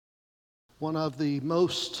One of the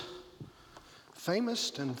most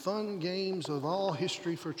famous and fun games of all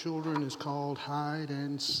history for children is called hide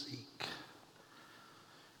and seek.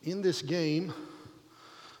 In this game,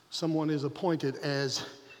 someone is appointed as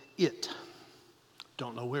it.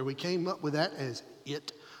 Don't know where we came up with that as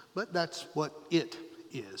it, but that's what it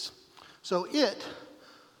is. So it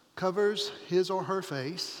covers his or her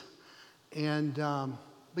face and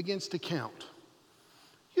begins to count,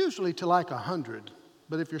 usually to like 100.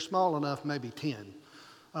 But if you're small enough, maybe 10.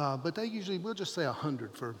 But we'll just say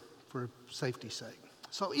 100 for safety's sake.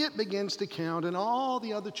 So it begins to count, and all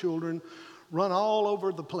the other children run all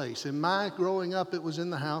over the place. In my growing up, it was in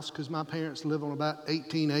the house because my parents live on about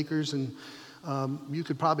 18 acres, and you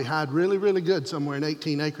could probably hide really, really good somewhere in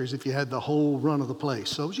 18 acres if you had the whole run of the place.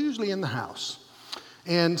 So it was usually in the house.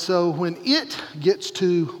 And so when it gets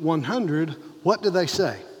to 100, what do they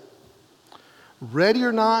say? Ready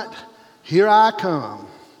or not, here I come.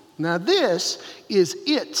 Now this is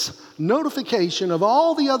its notification of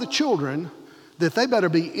all the other children that they better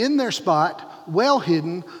be in their spot, well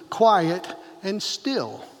hidden, quiet, and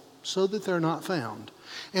still, so that they're not found.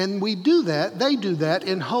 And they do that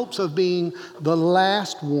in hopes of being the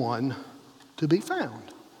last one to be found.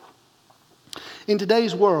 In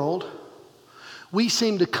today's world, we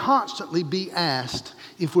seem to constantly be asked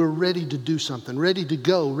if we're ready to do something, ready to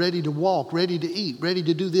go, ready to walk, ready to eat, ready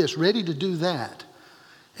to do this, ready to do that.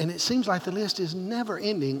 And it seems like the list is never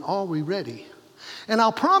ending. Are we ready? And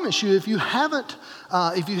I'll promise you, if you haven't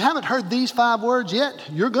heard these 5 words yet,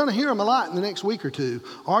 you're going to hear them a lot in the next week or two.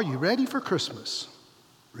 Are you ready for Christmas?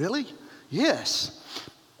 Really? Yes.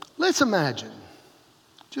 Let's imagine,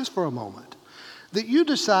 just for a moment, that you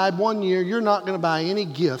decide one year you're not going to buy any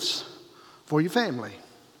gifts for your family.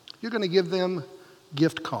 You're going to give them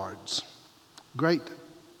gift cards. Great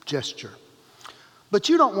gesture. But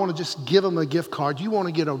you don't want to just give them a gift card. You want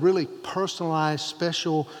to get a really personalized,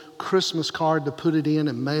 special Christmas card to put it in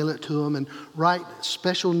and mail it to them and write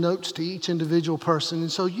special notes to each individual person. And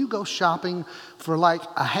so you go shopping for like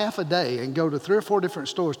a half a day and go to 3 or 4 different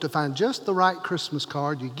stores to find just the right Christmas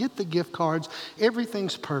card. You get the gift cards.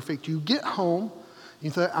 Everything's perfect. You get home. You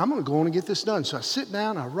think, I'm going to go on and get this done. So I sit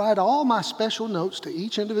down, I write all my special notes to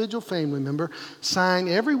each individual family member, sign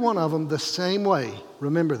every one of them the same way.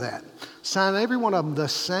 Remember that. Sign every one of them the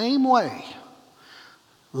same way.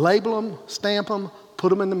 Label them, stamp them, put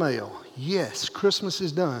them in the mail. Yes, Christmas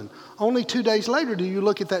is done. Only 2 days later do you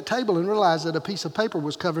look at that table and realize that a piece of paper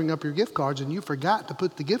was covering up your gift cards and you forgot to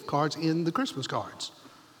put the gift cards in the Christmas cards.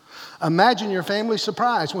 Imagine your family's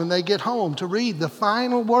surprise when they get home to read the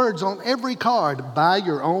final words on every card, buy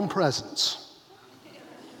your own presents.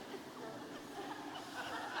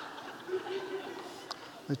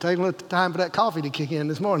 It's taking a little time for that coffee to kick in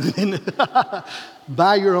this morning.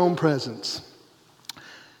 Buy your own presents.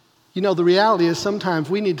 You know, the reality is sometimes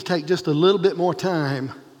we need to take just a little bit more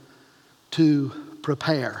time to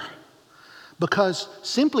prepare, because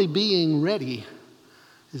simply being ready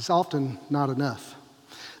is often not enough.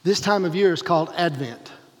 This time of year is called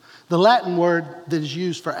Advent. The Latin word that is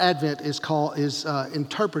used for Advent is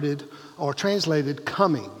interpreted or translated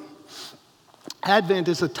coming. Advent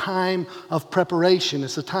is a time of preparation.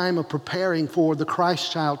 It's a time of preparing for the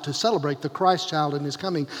Christ child, to celebrate the Christ child and his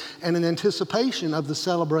coming, and in anticipation of the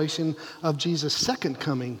celebration of Jesus' second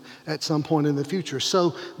coming at some point in the future.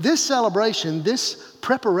 So this celebration, this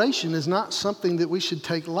preparation is not something that we should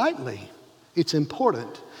take lightly. It's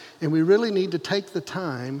important. And we really need to take the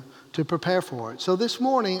time to prepare for it. So this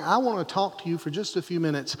morning, I want to talk to you for just a few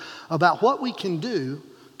minutes about what we can do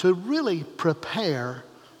to really prepare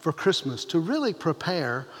for Christmas, to really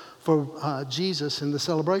prepare for Jesus and the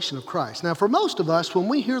celebration of Christ. Now, for most of us, when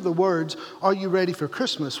we hear the words, "Are you ready for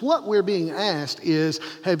Christmas?" what we're being asked is,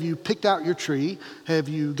 have you picked out your tree? Have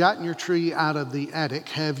you gotten your tree out of the attic?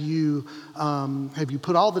 Have you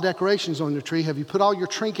put all the decorations on your tree? Have you put all your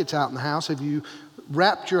trinkets out in the house? Have you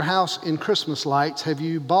wrapped your house in Christmas lights? Have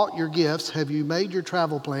you bought your gifts? Have you made your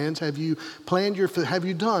travel plans? Have you planned have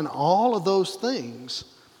you done all of those things?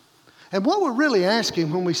 And what we're really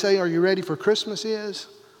asking when we say, "Are you ready for Christmas?" is,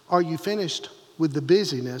 are you finished with the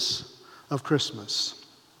busyness of Christmas?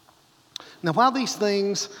 Now, while these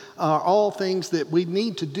things are all things that we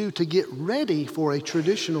need to do to get ready for a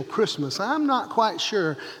traditional Christmas, I'm not quite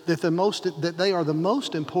sure that they are the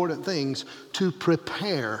most important things to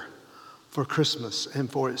prepare for Christmas and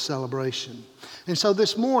for its celebration. And so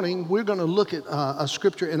this morning, we're going to look at a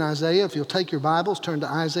scripture in Isaiah. If you'll take your Bibles, turn to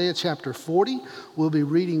Isaiah chapter 40. We'll be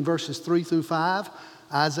reading verses 3 through 5.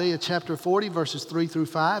 Isaiah chapter 40, verses 3 through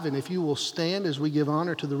 5. And if you will stand as we give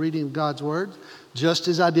honor to the reading of God's word. Just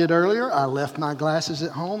as I did earlier, I left my glasses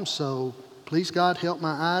at home, so Please, God, help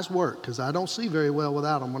my eyes work, because I don't see very well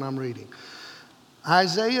without them when I'm reading.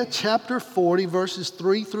 Isaiah chapter 40, verses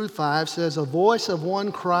 3 through 5 says, a voice of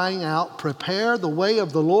one crying out, prepare the way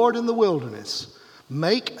of the Lord in the wilderness.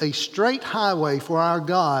 Make a straight highway for our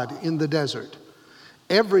God in the desert.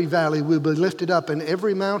 Every valley will be lifted up, and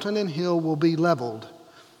every mountain and hill will be leveled.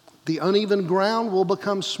 The uneven ground will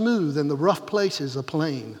become smooth, and the rough places a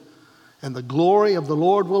plain. And the glory of the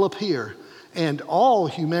Lord will appear, and all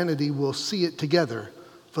humanity will see it together,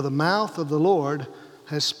 for the mouth of the Lord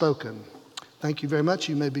has spoken. Thank you very much.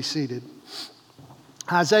 You may be seated.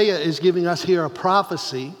 Isaiah is giving us here a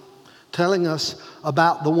prophecy telling us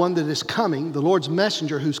about the one that is coming, the Lord's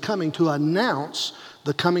messenger who's coming to announce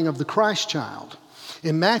the coming of the Christ child.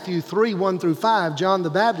 In Matthew 3, 1 through 5, John the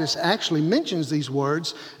Baptist actually mentions these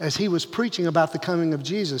words as he was preaching about the coming of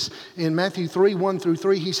Jesus. In Matthew 3, 1 through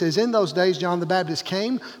 3, he says, in those days John the Baptist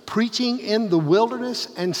came, preaching in the wilderness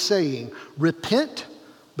and saying, repent,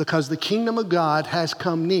 because the kingdom of God has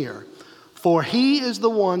come near. For he is the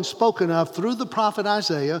one spoken of through the prophet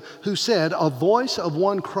Isaiah, who said, a voice of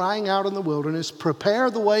one crying out in the wilderness, prepare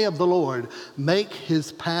the way of the Lord, make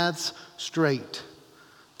his paths straight.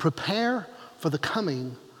 Prepare for the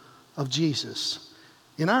coming of Jesus.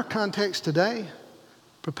 In our context today,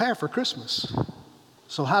 prepare for Christmas.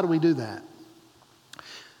 So how do we do that?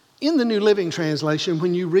 In the New Living Translation,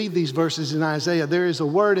 when you read these verses in Isaiah, there is a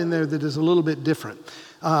word in there that is a little bit different.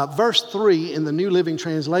 Verse 3 in the New Living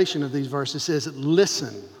Translation of these verses says,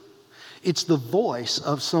 listen. It's the voice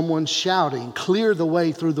of someone shouting, clear the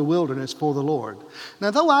way through the wilderness for the Lord.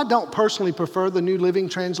 Now, though I don't personally prefer the New Living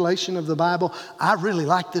Translation of the Bible, I really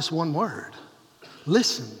like this one word.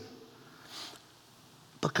 Listen.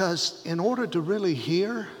 Because in order to really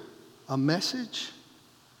hear a message,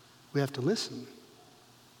 we have to listen.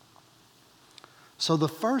 So the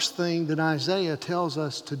first thing that Isaiah tells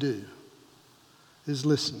us to do is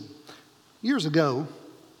listen. Years ago,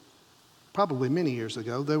 probably many years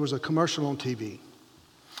ago, there was a commercial on TV.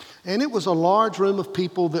 And it was a large room of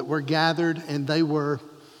people that were gathered, and they were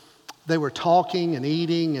talking and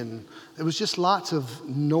eating, and it was just lots of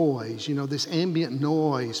noise, this ambient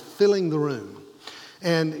noise filling the room.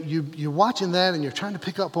 And you're watching that, and you're trying to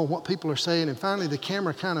pick up on what people are saying, and finally the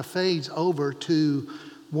camera kind of fades over to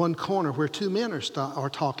one corner where two men are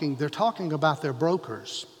talking. They're talking about their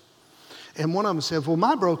brokers. And one of them said, well,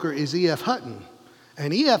 my broker is E.F. Hutton.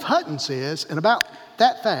 And E.F. Hutton says, and about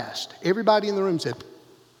that fast, everybody in the room said,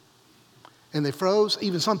 and they froze.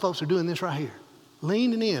 Even some folks are doing this right here,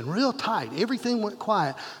 leaning in real tight. Everything went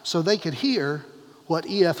quiet so they could hear what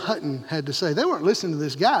E.F. Hutton had to say. They weren't listening to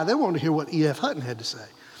this guy. They wanted to hear what E.F. Hutton had to say.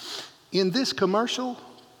 In this commercial,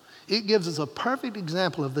 it gives us a perfect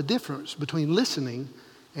example of the difference between listening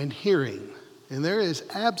and hearing. And there is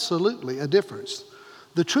absolutely a difference.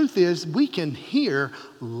 The truth is, we can hear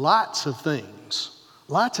lots of things,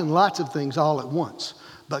 lots and lots of things all at once,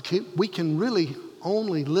 but we can really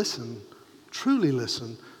only listen, truly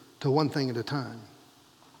listen to one thing at a time.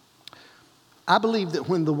 I believe that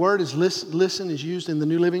when the word is listen is used in the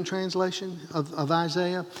New Living Translation of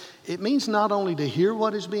Isaiah, it means not only to hear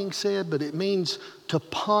what is being said, but it means to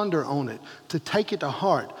ponder on it, to take it to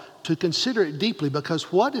heart, to consider it deeply,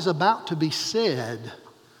 because what is about to be said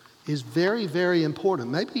is very, very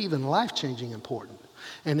important, maybe even life-changing important.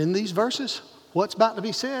 And in these verses, what's about to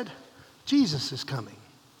be said? Jesus is coming.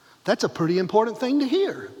 That's a pretty important thing to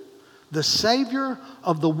hear. The Savior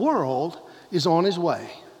of the world is on his way.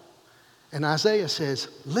 And Isaiah says,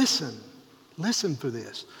 listen for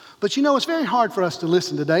this. But it's very hard for us to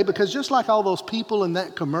listen today, because just like all those people in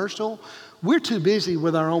that commercial, we're too busy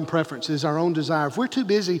with our own preferences, our own desires. We're too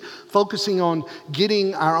busy focusing on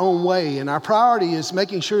getting our own way. And our priority is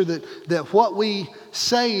making sure that what we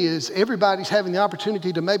say is everybody's having the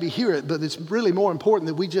opportunity to maybe hear it, but it's really more important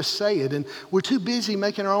that we just say it. And we're too busy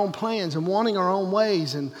making our own plans and wanting our own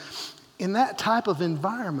ways. And in that type of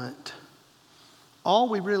environment, all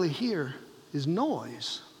we really hear is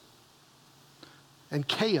noise and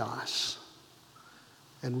chaos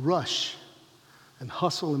and rush and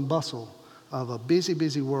hustle and bustle of a busy,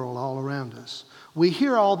 busy world all around us. We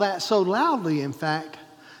hear all that so loudly, in fact,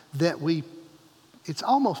 that it's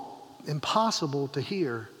almost impossible to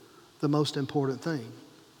hear the most important thing.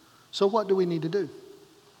 So what do we need to do?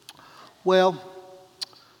 Well,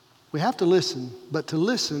 we have to listen, but to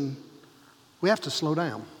listen, we have to slow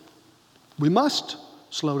down. We must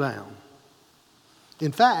slow down.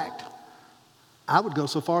 In fact, I would go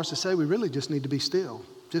so far as to say we really just need to be still.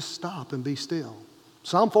 Just stop and be still.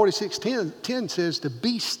 Psalm 46:10 says to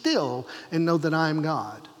be still and know that I am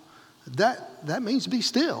God. That means be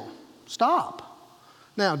still. Stop.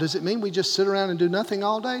 Now, does it mean we just sit around and do nothing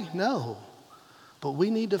all day? No. But we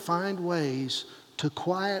need to find ways to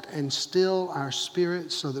quiet and still our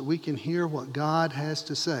spirits so that we can hear what God has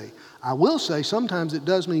to say. I will say sometimes it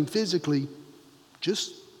does mean physically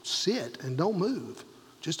just sit and don't move.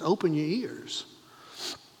 Just open your ears.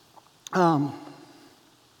 And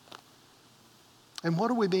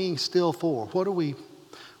what are we being still for?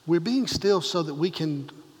 We're being still so that we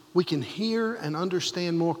can hear and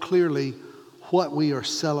understand more clearly what we are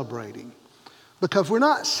celebrating. Because we're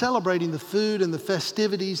not celebrating the food and the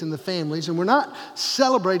festivities and the families, and we're not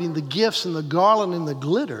celebrating the gifts and the garland and the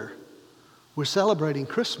glitter. We're celebrating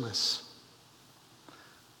Christmas.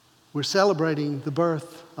 We're celebrating the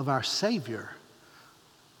birth of our Savior,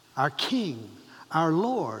 our King, our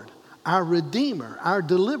Lord, our Redeemer, our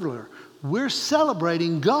Deliverer. We're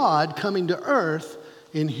celebrating God coming to earth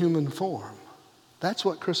in human form. That's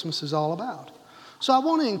what Christmas is all about. So I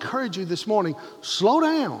want to encourage you this morning, slow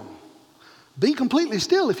down. Be completely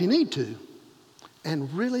still if you need to,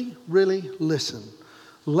 and really, really listen.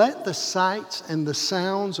 Let the sights and the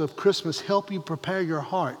sounds of Christmas help you prepare your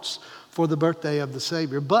hearts for the birthday of the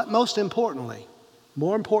Savior. But most importantly,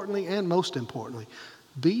 more importantly and most importantly,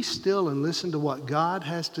 be still and listen to what God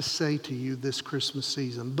has to say to you this Christmas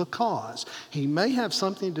season, because He may have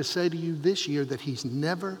something to say to you this year that He's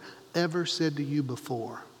never, ever said to you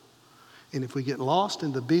before. And if we get lost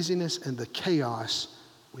in the busyness and the chaos,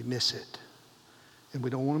 we miss it. And we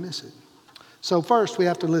don't want to miss it. So first, we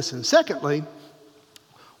have to listen. Secondly,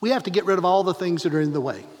 we have to get rid of all the things that are in the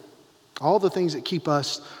way. All the things that keep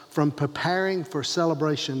us from preparing for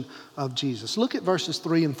celebration of Jesus. Look at verses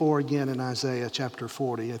 3 and 4 again in Isaiah chapter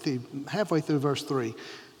 40. Halfway through verse 3.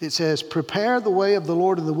 It says, "Prepare the way of the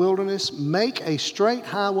Lord in the wilderness. Make a straight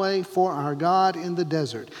highway for our God in the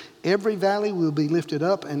desert. Every valley will be lifted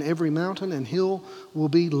up, and every mountain and hill will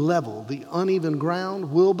be level. The uneven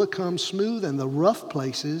ground will become smooth, and the rough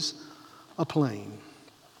places a plain."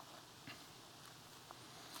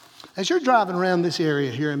 As you're driving around this area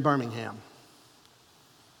here in Birmingham,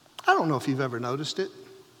 I don't know if you've ever noticed it.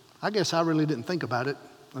 I guess I really didn't think about it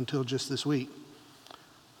until just this week.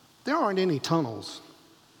 There aren't any tunnels.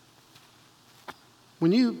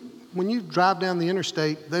 When you drive down the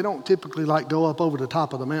interstate, they don't typically go up over the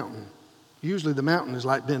top of the mountain. Usually the mountain has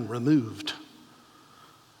been removed.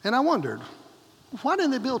 And I wondered, why didn't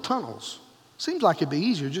they build tunnels? Seems like it'd be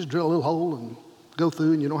easier, just drill a little hole and go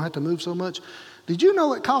through and you don't have to move so much. Did you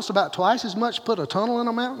know it costs about twice as much to put a tunnel in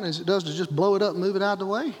a mountain as it does to just blow it up and move it out of the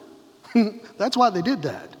way? That's why they did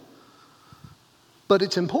that. But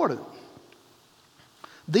it's important.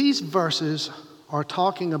 These verses are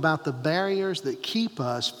talking about the barriers that keep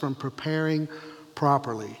us from preparing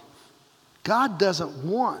properly. God doesn't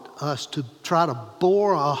want us to try to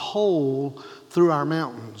bore a hole through our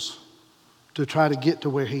mountains to try to get to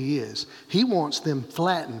where He is. He wants them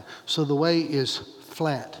flattened so the way is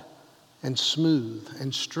flat and smooth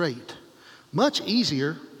and straight. Much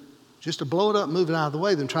easier just to blow it up and move it out of the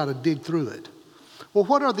way than try to dig through it. Well,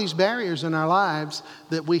 what are these barriers in our lives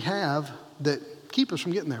that we have that keep us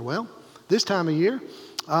from getting there? Well, this time of year,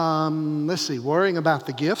 worrying about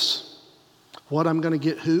the gifts, what I'm going to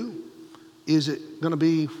get who. Is it going to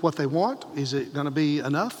be what they want? Is it going to be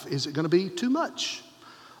enough? Is it going to be too much?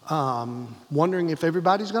 Wondering if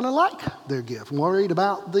everybody's going to like their gift. Worried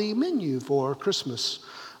about the menu for Christmas.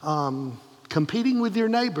 Competing with your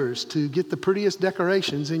neighbors to get the prettiest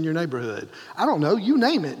decorations in your neighborhood. I don't know, you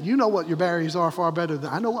name it. You know what your barriers are far better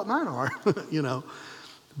than I know what mine are,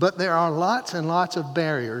 But there are lots and lots of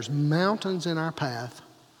barriers, mountains in our path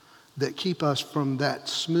that keep us from that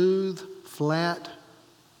smooth, flat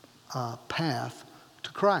path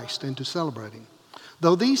to Christ and to celebrating.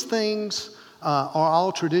 Though these things are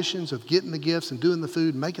all traditions of getting the gifts and doing the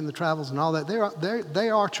food and making the travels and all that, they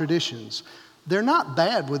are traditions. They're not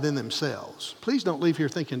bad within themselves. Please don't leave here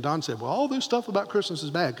thinking Don said, well, all this stuff about Christmas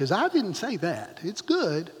is bad, because I didn't say that. It's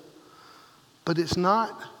good, but it's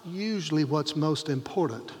not usually what's most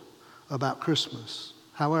important about Christmas.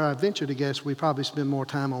 However, I venture to guess we probably spend more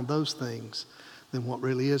time on those things than what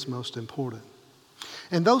really is most important.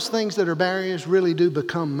 And those things that are barriers really do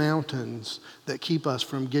become mountains that keep us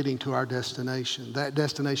from getting to our destination. That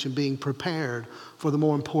destination being prepared for the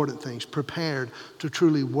more important things, prepared to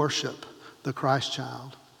truly worship the Christ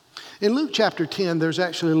child. In Luke chapter 10, there's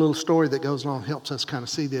actually a little story that goes along, helps us kind of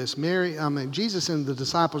see this. Jesus and the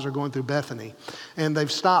disciples are going through Bethany, and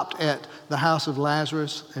they've stopped at the house of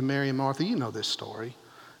Lazarus and Mary and Martha. You know this story.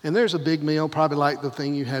 And there's a big meal, probably like the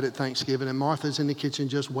thing you had at Thanksgiving, and Martha's in the kitchen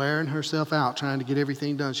just wearing herself out, trying to get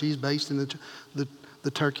everything done. She's basting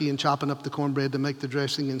the turkey and chopping up the cornbread to make the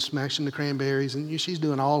dressing and smashing the cranberries. And she's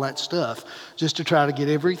doing all that stuff just to try to get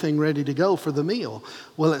everything ready to go for the meal.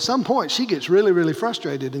 Well, at some point, she gets really, really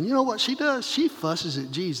frustrated. And you know what she does? She fusses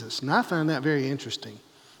at Jesus. And I find that very interesting.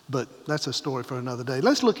 But that's a story for another day.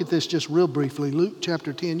 Let's look at this just real briefly. Luke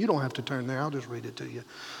chapter 10. You don't have to turn there. I'll just read it to you.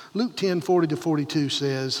 Luke 10, 40-42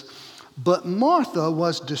 says, "But Martha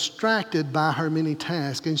was distracted by her many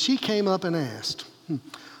tasks, and she came up and asked,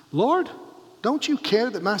 'Lord, don't you care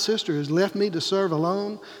that my sister has left me to serve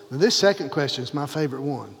alone?'" Now, this second question is my favorite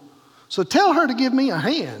one. "So tell her to give me a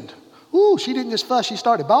hand." Ooh, she didn't just fuss. She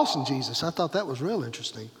started bossing Jesus. I thought that was real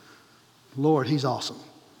interesting. Lord, he's awesome.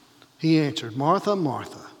 He answered, "Martha,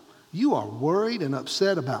 Martha, you are worried and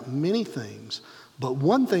upset about many things, but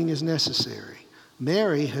one thing is necessary.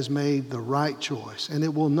 Mary has made the right choice, and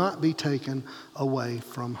it will not be taken away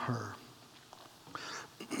from her."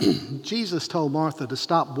 Jesus told Martha to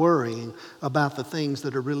stop worrying about the things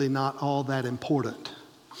that are really not all that important.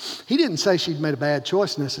 He didn't say she'd made a bad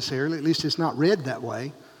choice necessarily, at least it's not read that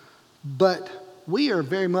way. But we are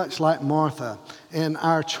very much like Martha, and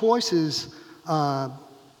our choices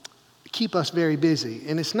keep us very busy.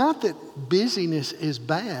 And it's not that busyness is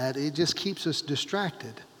bad, it just keeps us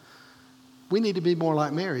distracted. We need to be more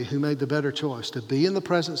like Mary, who made the better choice, to be in the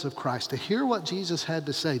presence of Christ, to hear what Jesus had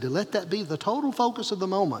to say, to let that be the total focus of the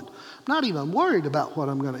moment. I'm not even worried about what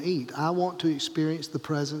I'm going to eat. I want to experience the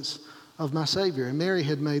presence of my Savior. And Mary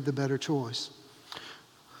had made the better choice.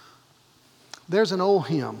 There's an old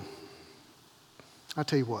hymn. I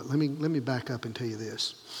tell you what, let me back up and tell you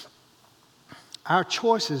this. Our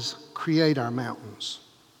choices create our mountains.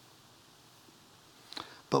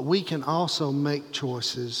 But we can also make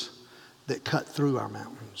choices that cut through our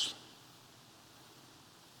mountains.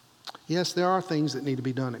 Yes, there are things that need to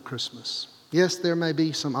be done at Christmas. Yes, there may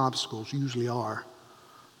be some obstacles, usually are.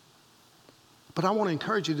 But I want to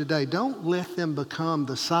encourage you today, don't let them become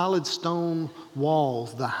the solid stone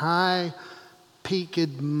walls, the high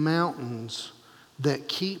peaked mountains that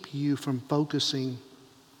keep you from focusing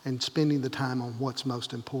and spending the time on what's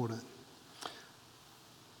most important.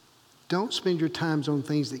 Don't spend your times on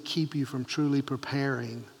things that keep you from truly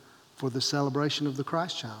preparing for the celebration of the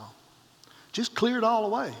Christ child. Just clear it all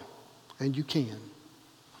away, and you can.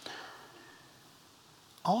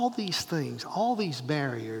 All these things, all these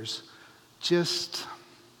barriers,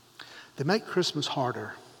 they make Christmas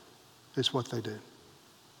harder, is what they do.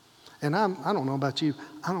 And I don't know about you,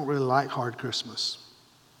 I don't really like hard Christmas.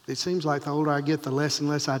 It seems like the older I get, the less and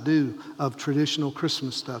less I do of traditional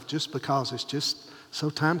Christmas stuff, just because it's just so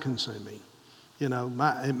time consuming. You know,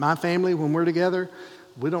 my family, when we're together,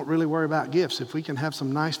 we don't really worry about gifts. If we can have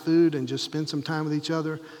some nice food and just spend some time with each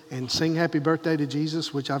other and sing happy birthday to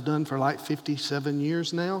Jesus, which I've done for like 57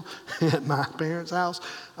 years now at my parents' house,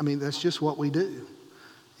 I mean, that's just what we do.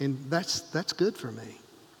 And that's good for me.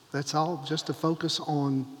 That's all just to focus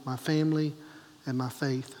on my family and my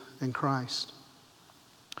faith in Christ.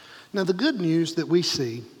 Now, the good news that we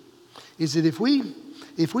see is that if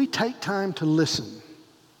we take time to listen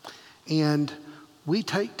and we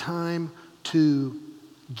take time to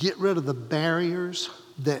get rid of the barriers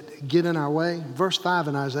that get in our way, verse 5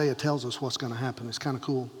 in Isaiah tells us what's going to happen. It's kind of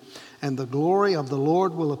cool. "And the glory of the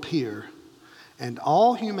Lord will appear, and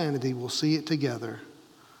all humanity will see it together,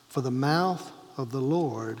 for the mouth of the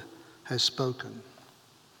Lord has spoken."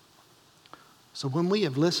 So when we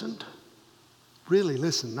have listened, really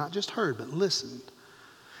listened, not just heard, but listened,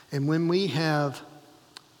 and when we have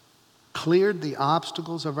cleared the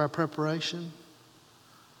obstacles of our preparation,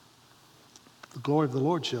 the glory of the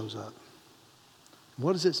Lord shows up.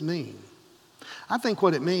 What does this mean? I think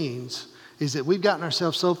what it means is that we've gotten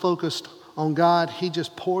ourselves so focused on God, He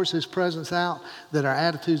just pours His presence out, that our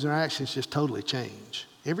attitudes and our actions just totally change.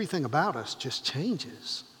 Everything about us just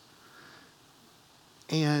changes.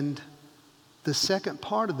 And the second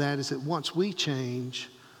part of that is that once we change,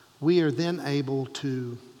 we are then able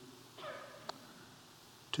to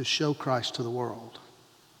show Christ to the world.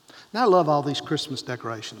 Now, I love all these Christmas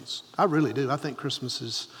decorations. I really do. I think Christmas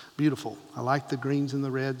is beautiful. I like the greens and the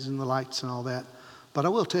reds and the lights and all that. But I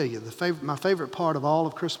will tell you, my favorite part of all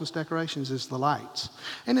of Christmas decorations is the lights.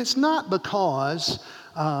 And it's not because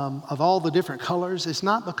of all the different colors. It's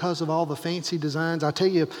not because of all the fancy designs. I tell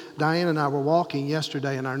you, Diane and I were walking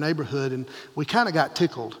yesterday in our neighborhood, and we kind of got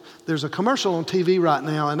tickled. There's a commercial on TV right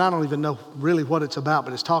now, and I don't even know really what it's about,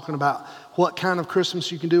 but it's talking about what kind of Christmas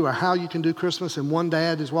you can do or how you can do Christmas. And one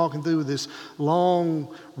dad is walking through with this long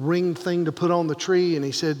ring thing to put on the tree, and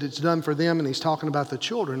he said it's done for them, and he's talking about the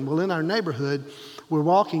children. Well, in our neighborhood, we're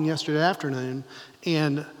walking yesterday afternoon,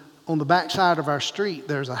 and on the back side of our street,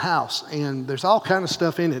 there's a house, and there's all kind of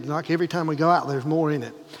stuff in it. Like every time we go out, there's more in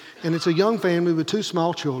it. And it's a young family with 2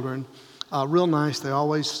 small children, real nice. They're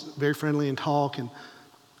always very friendly and talk, and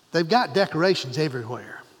they've got decorations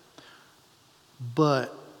everywhere.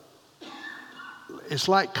 But it's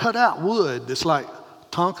like cut out wood. It's like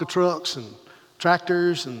Tonka trucks and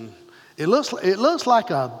tractors, and it looks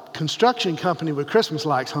like a construction company with Christmas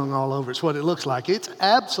lights hung all over. It's what it looks like. It's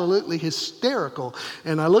absolutely hysterical.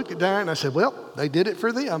 And I looked at Darren and I said, well, they did it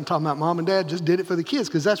for them. I'm talking about Mom and Dad just did it for the kids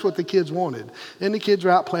because that's what the kids wanted. And the kids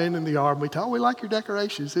were out playing in the yard. And we thought, we like your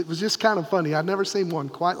decorations. It was just kind of funny. I'd never seen one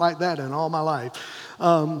quite like that in all my life.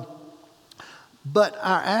 But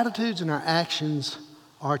our attitudes and our actions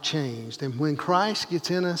are changed. And when Christ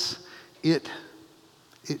gets in us, it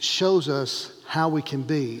shows us how we can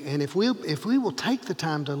be. And if we will take the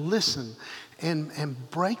time to listen and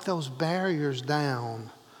break those barriers down,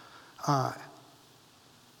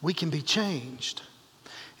 we can be changed.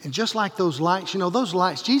 And just like those lights, those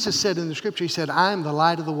lights, Jesus said in the scripture, he said, I am the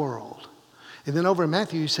light of the world. And then over in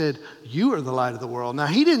Matthew, he said, you are the light of the world. Now,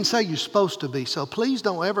 he didn't say you're supposed to be, so please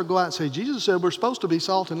don't ever go out and say, Jesus said we're supposed to be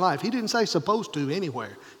salt and life. He didn't say supposed to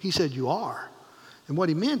anywhere. He said you are. And what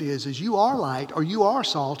he meant is you are light or you are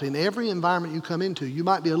salt in every environment you come into. You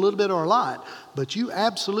might be a little bit or a lot, but you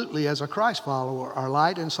absolutely, as a Christ follower, are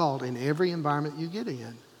light and salt in every environment you get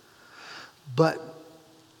in. But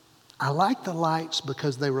I like the lights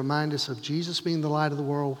because they remind us of Jesus being the light of the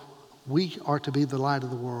world. We are to be the light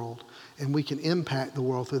of the world, and we can impact the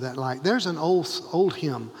world through that light. There's an old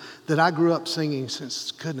hymn that I grew up singing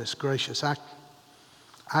since, goodness gracious, I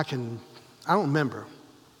don't remember.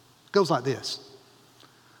 It goes like this.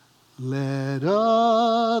 Let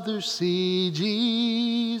others see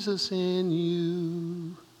Jesus in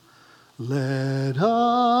you. Let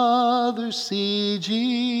others see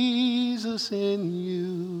Jesus in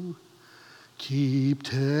you. Keep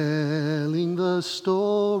telling the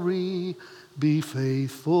story. Be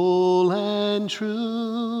faithful and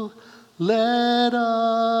true. Let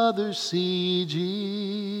others see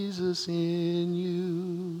Jesus in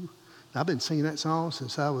you. I've been singing that song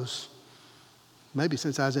since I was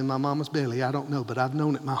in my mama's belly. I don't know, but I've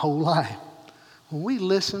known it my whole life. When we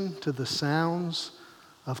listen to the sounds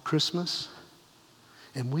of Christmas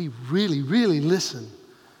and we really, really listen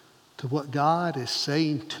to what God is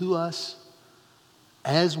saying to us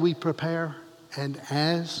as we prepare and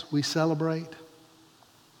as we celebrate,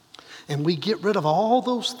 and we get rid of all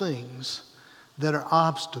those things that are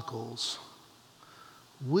obstacles,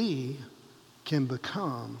 we can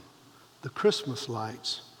become the Christmas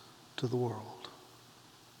lights to the world.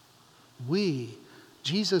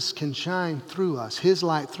 Jesus can shine through us, his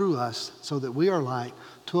light through us, so that we are light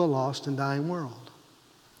to a lost and dying world.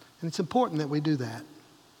 And it's important that we do that.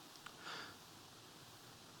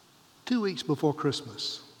 2 weeks before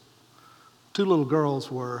Christmas, 2 little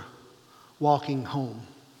girls were walking home.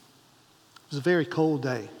 It was a very cold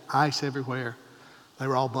day, ice everywhere. They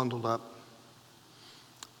were all bundled up.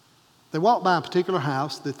 They walked by a particular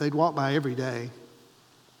house that they'd walk by every day.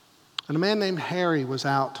 And a man named Harry was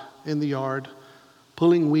out in the yard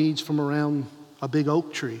pulling weeds from around a big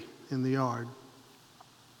oak tree in the yard.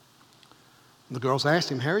 The girls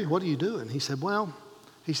asked him, Harry, what are you doing? He said,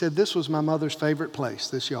 this was my mother's favorite place,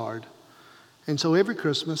 this yard. And so every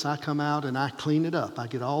Christmas I come out and I clean it up. I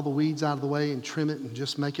get all the weeds out of the way and trim it and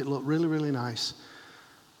just make it look really, really nice.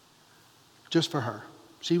 Just for her.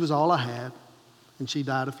 She was all I had, and she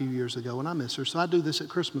died a few years ago, and I miss her. So I do this at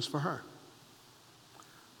Christmas for her.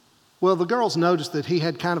 Well, the girls noticed that he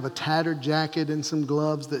had kind of a tattered jacket and some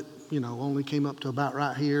gloves that, only came up to about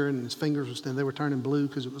right here, and his fingers they were turning blue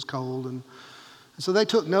because it was cold. And so they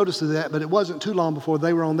took notice of that, but it wasn't too long before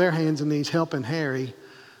they were on their hands and knees helping Harry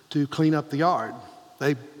to clean up the yard.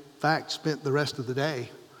 They, in fact, spent the rest of the day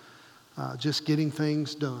just getting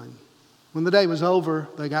things done. When the day was over,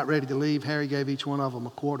 they got ready to leave. Harry gave each one of them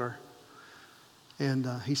a quarter. And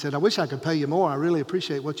he said, I wish I could pay you more. I really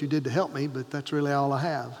appreciate what you did to help me, but that's really all I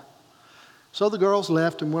have. So the girls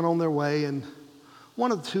left and went on their way, and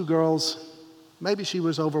one of the 2 girls, maybe she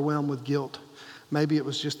was overwhelmed with guilt. Maybe it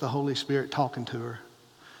was just the Holy Spirit talking to her.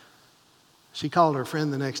 She called her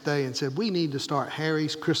friend the next day and said, we need to start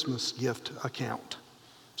Harry's Christmas gift account.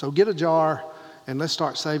 So get a jar and let's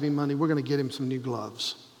start saving money. We're going to get him some new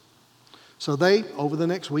gloves. So they, over the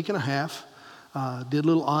next week and a half, did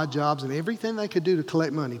little odd jobs and everything they could do to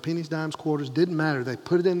collect money. Pennies, dimes, quarters, didn't matter. They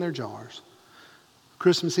put it in their jars.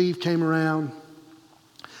 Christmas Eve came around.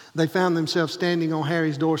 They found themselves standing on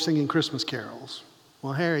Harry's door singing Christmas carols.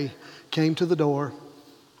 Well, Harry came to the door,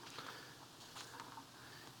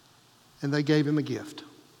 and they gave him a gift,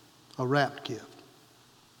 a wrapped gift.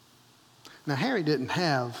 Now, Harry didn't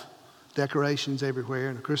have decorations everywhere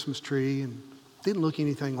and a Christmas tree, and didn't look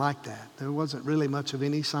anything like that. There wasn't really much of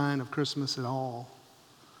any sign of Christmas at all.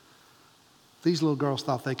 These little girls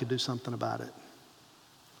thought they could do something about it.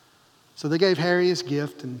 So they gave Harry his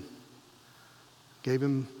gift and gave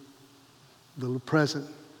him the little present.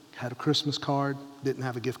 Had a Christmas card, didn't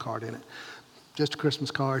have a gift card in it, just a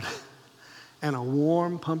Christmas card, and a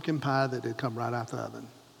warm pumpkin pie that had come right out the oven.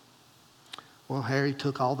 Well, Harry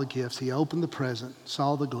took all the gifts. He opened the present,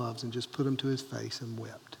 saw the gloves, and just put them to his face and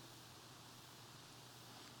wept.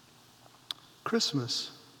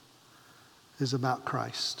 Christmas is about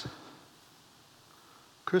Christ.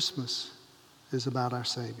 Christmas is about our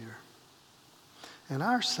Savior. And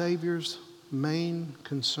our Savior's main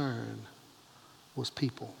concern was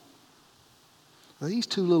people. Now, these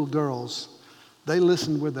two little girls, they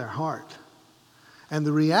listened with their heart. And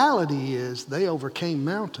the reality is they overcame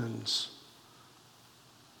mountains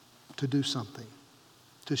to do something,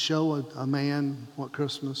 to show a man what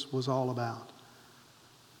Christmas was all about.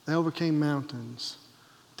 They overcame mountains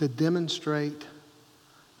to demonstrate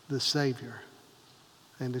the Savior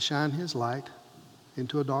and to shine His light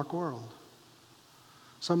into a dark world.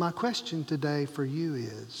 So my question today for you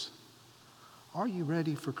is, are you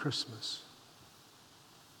ready for Christmas?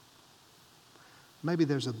 Maybe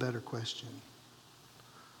there's a better question.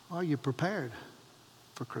 Are you prepared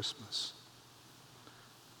for Christmas?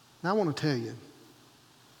 Now I want to tell you,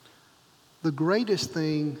 the greatest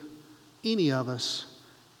thing any of us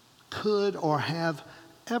could or have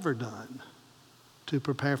ever done to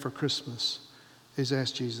prepare for Christmas is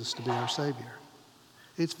ask Jesus to be our Savior.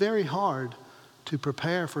 It's very hard to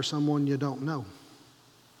prepare for someone you don't know.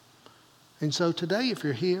 And so today, if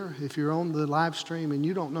you're here, if you're on the live stream and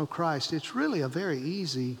you don't know Christ, it's really a very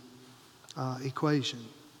easy equation.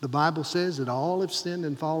 The Bible says that all have sinned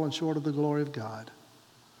and fallen short of the glory of God.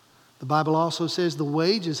 The Bible also says the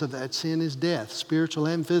wages of that sin is death, spiritual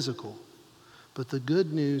and physical. But the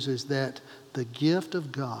good news is that the gift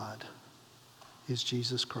of God is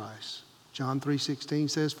Jesus Christ. John 3:16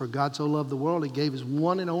 says, "For God so loved the world, He gave His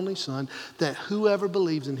one and only Son, that whoever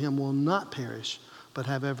believes in Him will not perish, but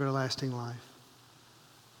have everlasting life."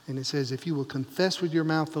 And it says, if you will confess with your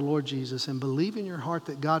mouth the Lord Jesus and believe in your heart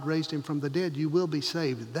that God raised Him from the dead, you will be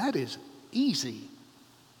saved. That is easy.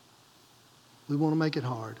 We want to make it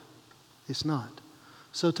hard. It's not.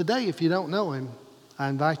 So today, if you don't know Him, I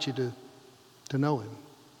invite you to know Him.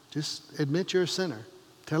 Just admit you're a sinner.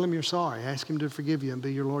 Tell Him you're sorry. Ask Him to forgive you and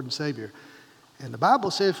be your Lord and Savior. And the Bible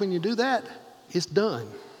says when you do that, it's done.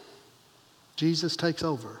 Jesus takes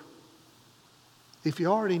over. If you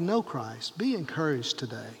already know Christ, be encouraged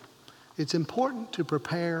today. It's important to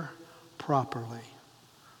prepare properly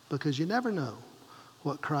because you never know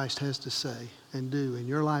what Christ has to say and do in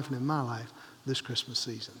your life and in my life this Christmas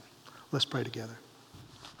season. Let's pray together.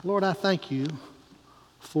 Lord, I thank You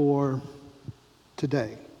for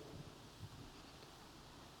today.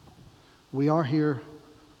 We are here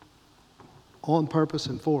on purpose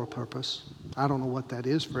and for a purpose. I don't know what that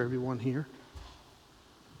is for everyone here.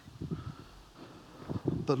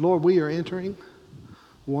 But Lord, we are entering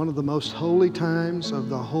one of the most holy times of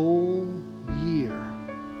the whole year.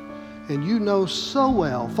 And You know so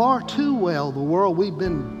well, far too well, the world we've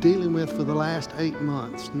been dealing with for the last 8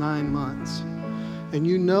 months, 9 months. And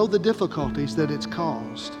You know the difficulties that it's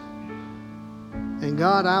caused. And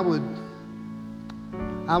God, I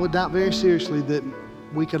would doubt very seriously that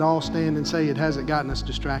we could all stand and say it hasn't gotten us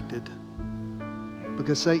distracted.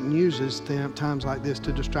 Because Satan uses times like this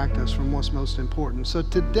to distract us from what's most important. So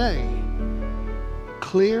today,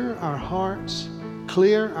 clear our hearts,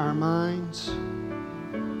 clear our minds,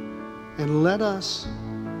 and let us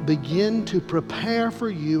begin to prepare for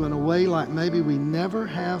You in a way like maybe we never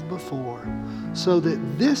have before, so that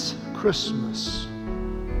this Christmas,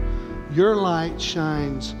 Your light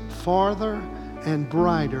shines farther and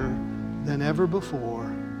brighter than ever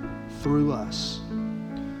before through us.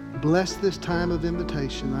 Bless this time of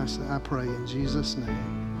invitation, I pray in Jesus'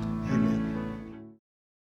 name. Amen.